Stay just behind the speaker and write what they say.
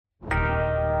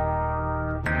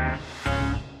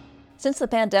Since the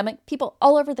pandemic, people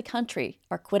all over the country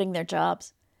are quitting their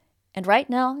jobs. And right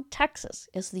now, Texas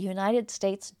is the United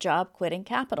States job quitting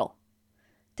capital.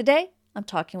 Today, I'm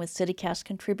talking with CityCast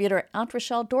contributor Aunt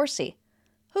Rochelle Dorsey,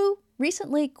 who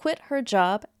recently quit her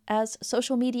job as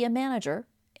social media manager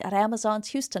at Amazon's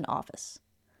Houston office.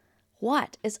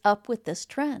 What is up with this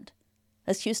trend?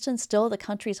 Is Houston still the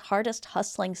country's hardest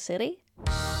hustling city?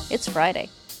 It's Friday,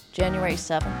 January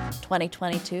 7th,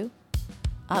 2022.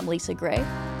 I'm Lisa Gray,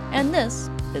 and this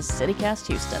is CityCast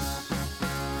Houston.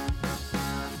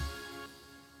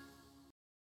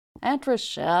 Aunt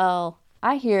Rochelle,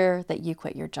 I hear that you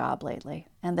quit your job lately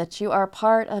and that you are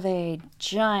part of a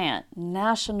giant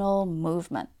national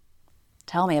movement.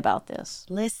 Tell me about this.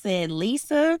 Listen,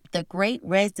 Lisa, the Great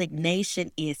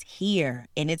Resignation is here.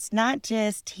 And it's not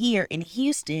just here in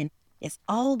Houston, it's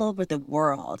all over the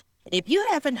world. If you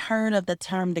haven't heard of the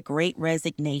term the Great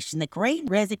Resignation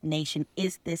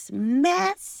is this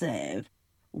massive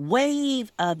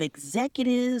wave of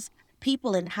executives,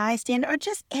 people in high standard, or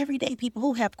just everyday people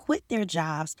who have quit their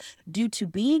jobs due to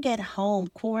being at home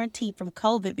quarantined from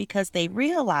COVID because they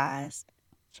realize,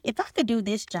 if I could do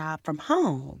this job from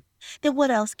home, then what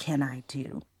else can I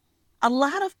do? A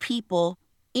lot of people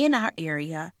in our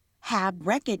area have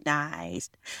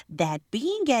recognized that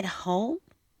being at home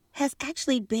has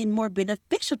actually been more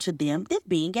beneficial to them than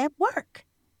being at work.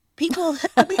 People,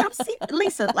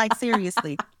 Lisa, like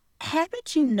seriously,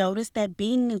 haven't you noticed that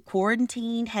being in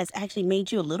quarantine has actually made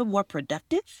you a little more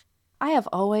productive? I have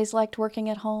always liked working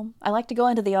at home. I like to go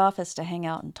into the office to hang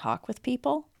out and talk with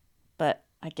people, but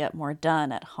I get more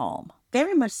done at home.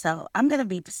 Very much so. I'm going to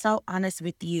be so honest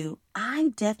with you.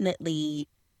 I definitely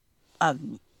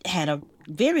had a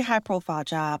very high profile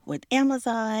job with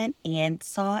Amazon and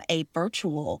saw a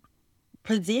virtual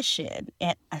position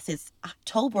since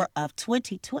October of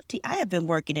 2020. I have been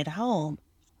working at home.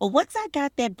 Well, once I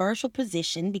got that virtual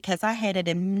position, because I had an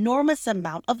enormous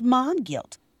amount of mom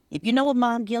guilt. If you know what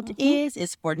mom guilt is,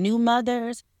 it's for new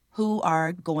mothers who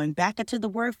are going back into the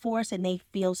workforce and they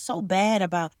feel so bad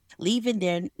about leaving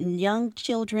their young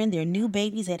children, their new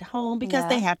babies at home because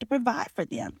they have to provide for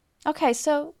them. Okay,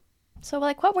 so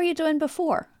like, what were you doing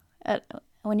before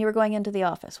when you were going into the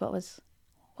office? What was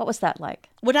that like?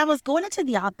 When I was going into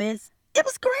the office, it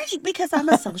was great because I'm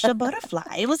a social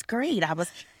butterfly. It was great. I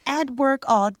was at work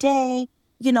all day,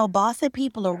 bossing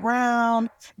people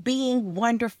around, being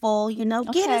wonderful,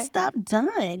 getting stuff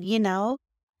done.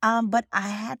 But I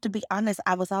have to be honest,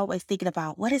 I was always thinking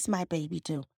about, what does my baby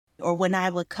do? Or when I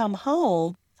would come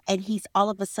home and he's all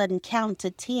of a sudden counting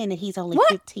to 10 and he's only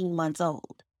 15 months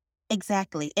old.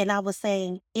 Exactly. And I was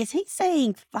saying, is he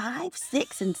saying 5,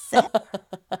 6, and 7?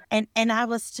 And I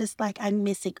was just like, I'm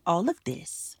missing all of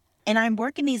this. And I'm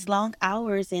working these long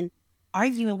hours and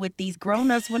arguing with these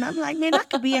grown-ups when I'm like, man, I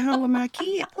could be at home with my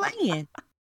kid playing.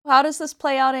 How does this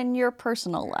play out in your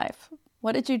personal life?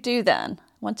 What did you do then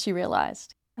once you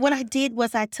realized? What I did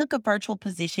was I took a virtual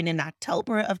position in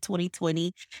October of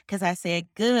 2020 because I said,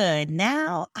 good,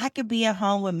 now I could be at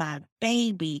home with my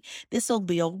baby. This will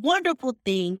be a wonderful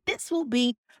thing. This will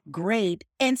be great.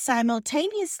 And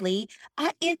simultaneously,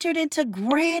 I entered into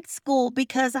grad school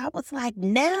because I was like,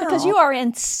 now. Because you are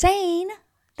insane.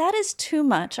 That is too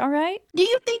much, all right? Do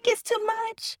you think it's too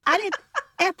much? I didn't.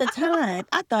 At the time,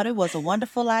 I thought it was a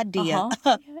wonderful idea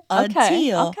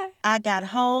until I got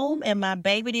home and my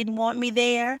baby didn't want me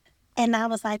there. And I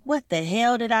was like, what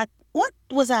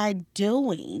was I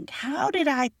doing? How did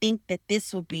I think that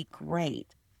this would be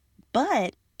great?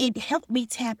 But it helped me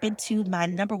tap into my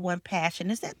number one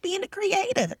passion, is that being a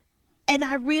creator. And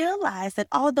I realized that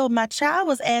although my child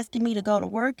was asking me to go to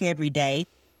work every day,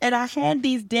 and I had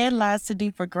these deadlines to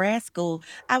do for grad school,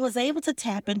 I was able to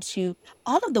tap into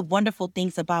all of the wonderful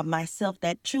things about myself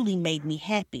that truly made me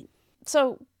happy.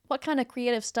 So what kind of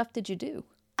creative stuff did you do?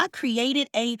 I created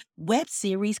a web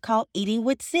series called Eating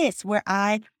with Sis, where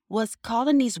I was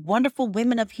calling these wonderful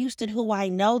women of Houston who I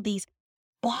know, these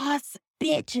boss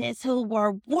bitches who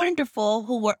were wonderful,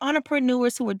 who were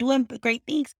entrepreneurs, who were doing great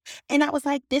things. And I was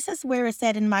like, this is where it's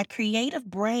at in my creative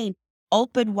brain.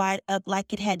 Opened wide up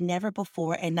like it had never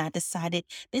before. And I decided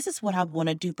this is what I want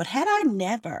to do. But had I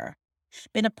never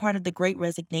been a part of the Great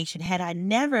Resignation, had I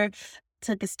never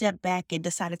took a step back and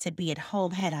decided to be at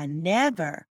home, had I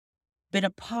never been a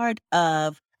part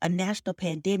of a national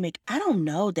pandemic, I don't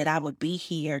know that I would be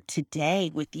here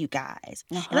today with you guys.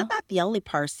 And I'm not the only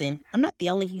person, I'm not the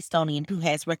only Houstonian who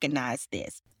has recognized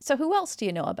this. So who else do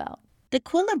you know about?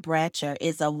 Daquilla Bratcher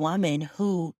is a woman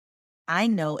who I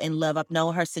know and love. I've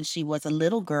known her since she was a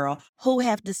little girl, who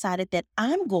have decided that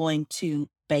I'm going to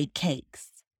bake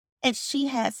cakes. And she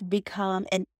has become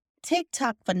an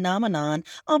TikTok phenomenon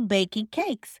on baking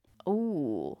cakes.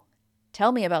 Ooh,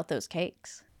 tell me about those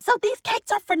cakes. So these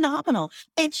cakes are phenomenal.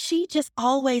 And she just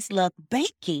always loved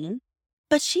baking,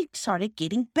 but she started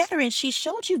getting better. And she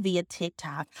showed you via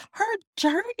TikTok her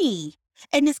journey.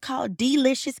 And it's called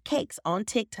Delicious Cakes on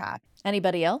TikTok.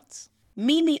 Anybody else?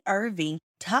 Mimi Irving,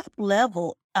 top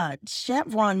level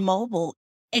Chevron Mobile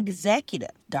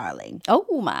executive, darling.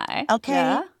 Oh, my. Okay.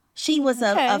 Yeah. She was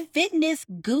a Okay. fitness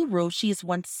guru. She's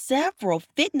won several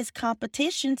fitness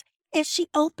competitions, and she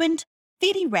opened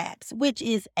Fitty Wraps, which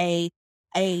is a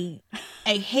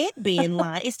headband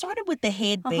line. It started with the Uh-huh.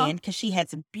 headband because she had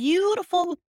some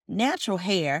beautiful natural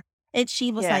hair, and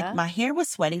she was like, Yeah. my hair was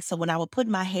sweating, so when I would put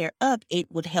my hair up, it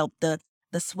would help the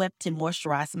sweat to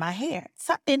moisturize my hair.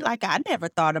 Something like I never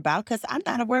thought about because I'm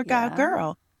not a workout Yeah.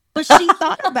 girl, but she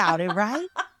thought about it, right?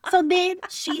 So then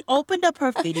she opened up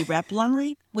her Fitty Wrap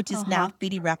line, which is now Uh-huh.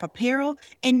 Fitty Wrap Apparel.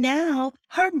 And now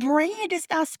her brand is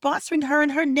now sponsoring her in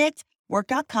her next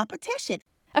workout competition.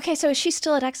 Okay, so is she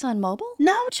still at ExxonMobil?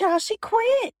 No, child, she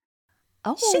quit.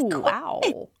 Oh, She quit. wow.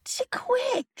 She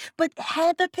quit. But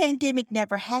had the pandemic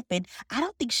never happened, I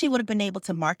don't think she would have been able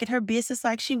to market her business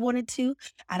like she wanted to.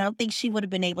 I don't think she would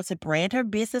have been able to brand her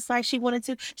business like she wanted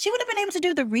to. She would have been able to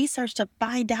do the research to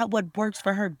find out what works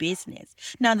for her business.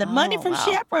 Now, the money Oh, from wow.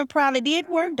 Chevron probably did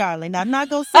work, darling. I'm not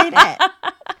going to say that.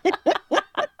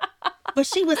 But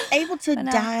she was able to I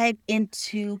know. dive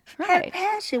into her Right.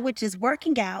 passion, which is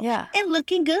working out Yeah. and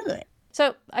looking good.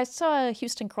 So I saw a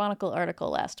Houston Chronicle article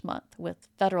last month with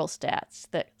federal stats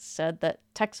that said that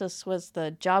Texas was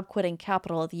the job quitting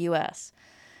capital of the U.S.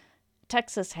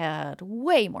 Texas had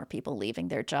way more people leaving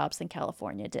their jobs than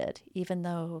California did, even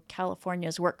though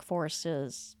California's workforce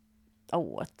is,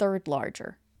 a third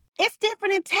larger. It's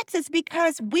different in Texas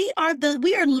because we are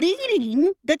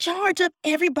leading the charge of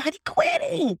everybody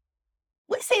quitting.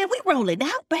 We said we rolling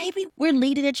out, baby. We're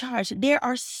leading the charge. There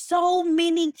are so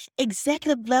many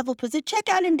executive level positions. Check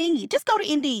out Indeed. Just go to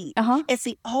Indeed Uh-huh. and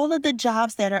see all of the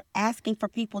jobs that are asking for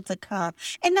people to come.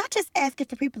 And not just asking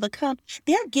for people to come,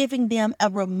 they're giving them a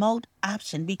remote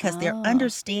option because they're Oh.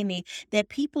 understanding that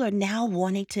people are now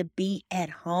wanting to be at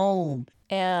home.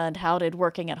 And how did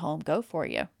working at home go for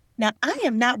you? Now, I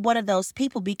am not one of those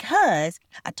people because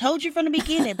I told you from the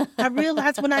beginning, I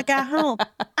realized when I got home,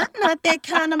 I'm not that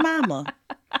kind of mama.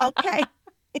 Okay.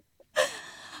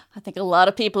 I think a lot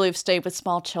of people who've stayed with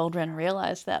small children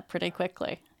realize that pretty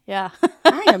quickly. Yeah.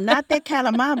 I am not that kind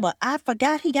of mama. I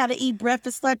forgot he got to eat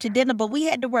breakfast, lunch, and dinner, but we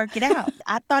had to work it out.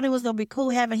 I thought it was going to be cool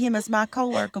having him as my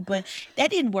coworker, but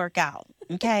that didn't work out.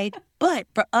 Okay. But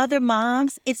for other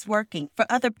moms, it's working. For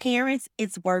other parents,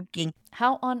 it's working.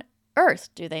 How on earth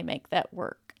do they make that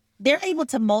work? They're able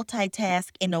to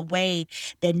multitask in a way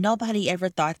that nobody ever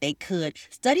thought they could.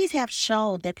 Studies have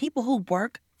shown that people who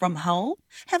work from home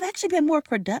have actually been more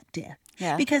productive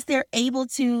Yeah. because they're able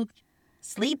to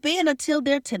sleep in until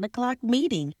their 10 o'clock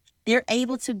meeting. They're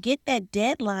able to get that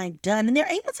deadline done, and they're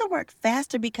able to work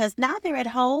faster because now they're at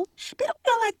home. They don't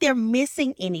feel like they're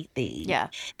missing anything. Yeah.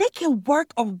 They can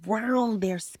work around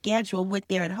their schedule when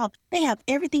they're at home. They have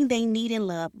everything they need and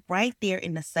love right there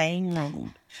in the same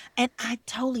room. And I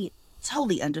totally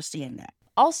understand that.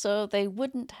 Also, they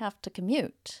wouldn't have to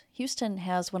commute. Houston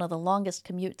has one of the longest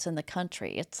commutes in the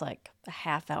country. It's like a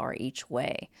half hour each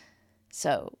way.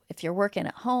 So if you're working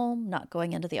at home, not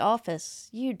going into the office,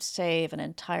 you'd save an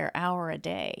entire hour a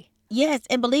day. Yes,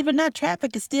 and believe it or not,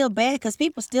 traffic is still bad because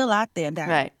people still out there now.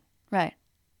 Right, right.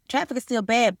 Traffic is still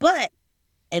bad, but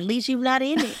at least you're not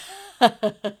in it.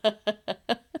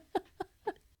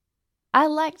 I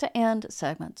like to end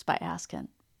segments by asking,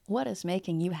 what is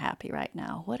making you happy right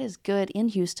now? What is good in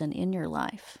Houston in your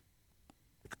life?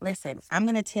 Listen, I'm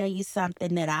going to tell you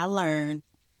something that I learned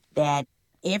that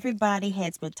everybody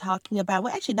has been talking about.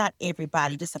 Well, actually, not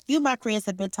everybody. Just a few of my friends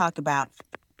have been talking about.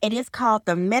 It is called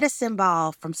the medicine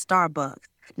ball from Starbucks.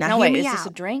 Now, No, hear wait, me is out. this a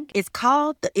drink? It's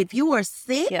called, if you are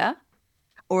sick Yeah.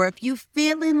 or if you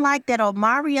feeling like that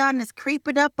Omarion is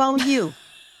creeping up on you,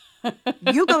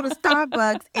 you go to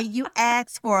Starbucks and you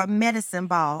ask for a medicine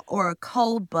ball or a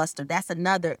cold buster. That's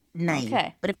another name.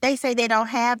 Okay. But if they say they don't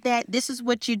have that, this is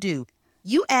what you do.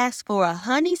 You ask for a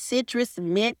honey citrus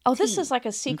mint Oh, this tea. is like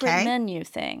a secret okay? menu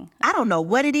thing. I don't know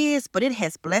what it is, but it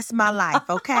has blessed my life,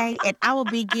 okay? And I will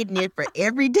be getting it for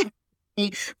every day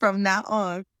from now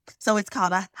on. So it's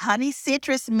called a honey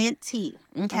citrus mint tea,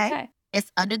 okay?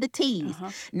 It's under the teas. Uh-huh.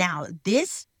 Now,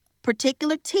 this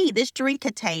particular tea, this drink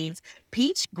contains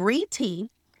peach green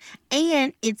tea,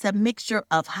 and it's a mixture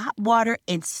of hot water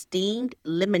and steamed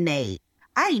lemonade.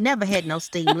 I ain't never had no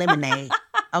steamed lemonade,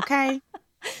 okay?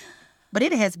 But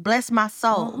it has blessed my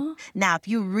soul. Uh-huh. Now, if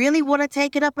you really want to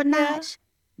take it up a notch,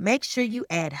 make sure you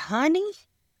add honey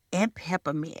and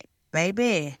peppermint.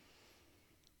 Baby,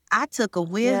 I took a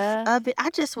whiff Yeah. of it. I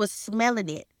just was smelling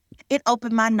it. It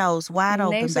opened my nose wide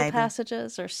open, Nasal baby.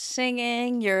 passages are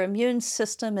singing. Your immune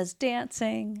system is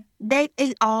dancing. They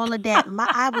ate all of that.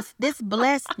 This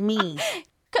blessed me.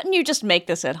 Couldn't you just make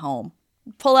this at home?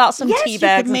 Pull out some Yes, tea you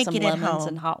bags can and make some it at lemons home.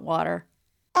 and hot water.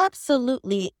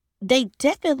 Absolutely. They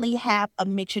definitely have a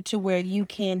mixture to where you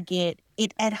can get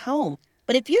it at home.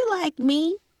 But if you're like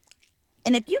me,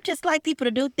 and if you just like people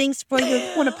to do things for you,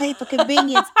 you want to pay for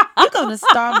convenience, you go to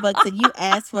Starbucks and you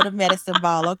ask for the medicine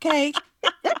ball, okay?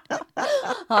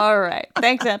 All right.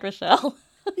 Thanks, Aunt Rochelle.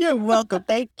 You're welcome.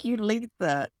 Thank you,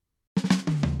 Lisa.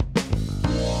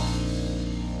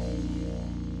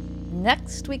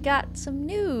 Next, we got some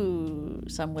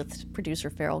news. I'm with producer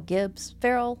Farrell Gibbs.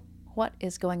 Farrell, what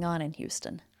is going on in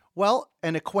Houston? Well,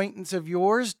 an acquaintance of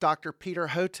yours, Dr. Peter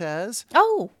Hotez.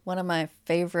 Oh, one of my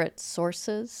favorite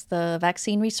sources, the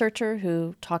vaccine researcher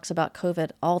who talks about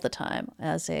COVID all the time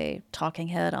as a talking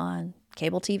head on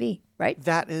cable TV, right?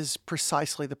 That is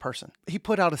precisely the person. He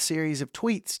put out a series of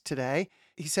tweets today.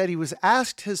 He said he was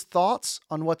asked his thoughts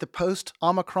on what the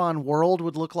post-Omicron world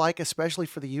would look like, especially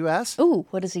for the U.S. Ooh,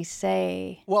 what does he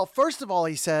say? Well, first of all,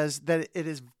 he says that it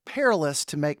is perilous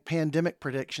to make pandemic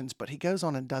predictions, but he goes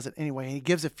on and does it anyway. He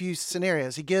gives a few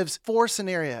scenarios. He gives 4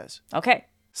 scenarios. Okay.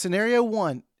 Scenario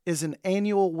 1 is an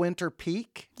annual winter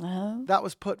peak. Oh. That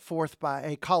was put forth by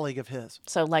a colleague of his.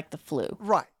 So like the flu.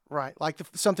 Right. Like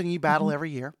something you battle every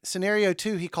year. Scenario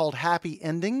 2, he called happy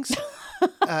endings.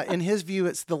 In his view,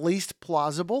 it's the least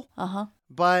plausible,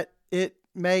 but it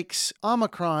makes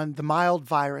Omicron the mild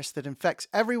virus that infects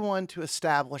everyone to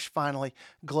establish, finally,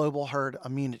 global herd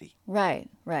immunity. Right.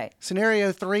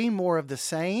 Scenario 3, more of the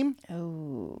same.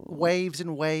 Oh. Waves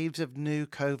and waves of new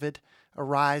COVID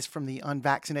arise from the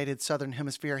unvaccinated Southern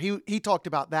Hemisphere. He talked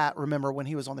about that, remember, when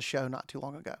he was on the show not too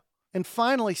long ago. And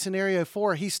finally, scenario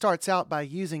 4, he starts out by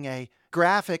using a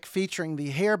graphic featuring the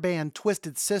hair band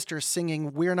Twisted Sister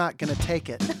singing "We're Not Gonna Take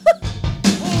It."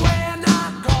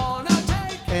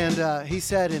 And he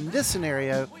said in this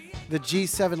scenario, the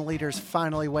G7 leaders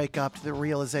finally wake up to the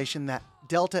realization that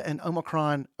Delta and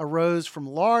Omicron arose from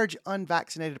large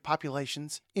unvaccinated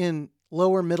populations in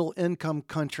lower middle income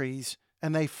countries,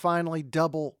 and they finally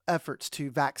double efforts to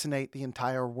vaccinate the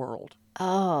entire world.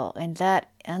 Oh, and that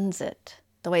ends it.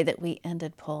 The way that we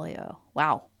ended polio.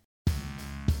 Wow.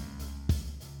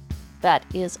 That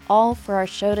is all for our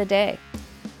show today.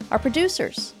 Our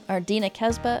producers are Dina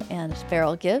Kesba and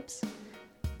Farrell Gibbs.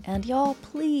 And y'all,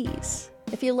 please,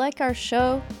 if you like our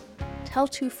show, tell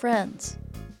 2 friends.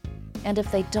 And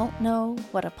if they don't know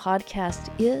what a podcast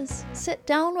is, sit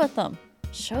down with them.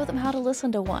 Show them how to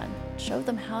listen to one. Show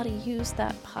them how to use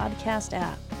that podcast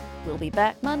app. We'll be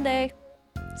back Monday.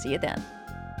 See you then.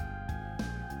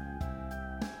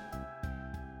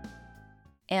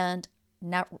 And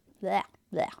now,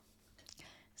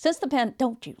 since the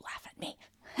don't you laugh at me.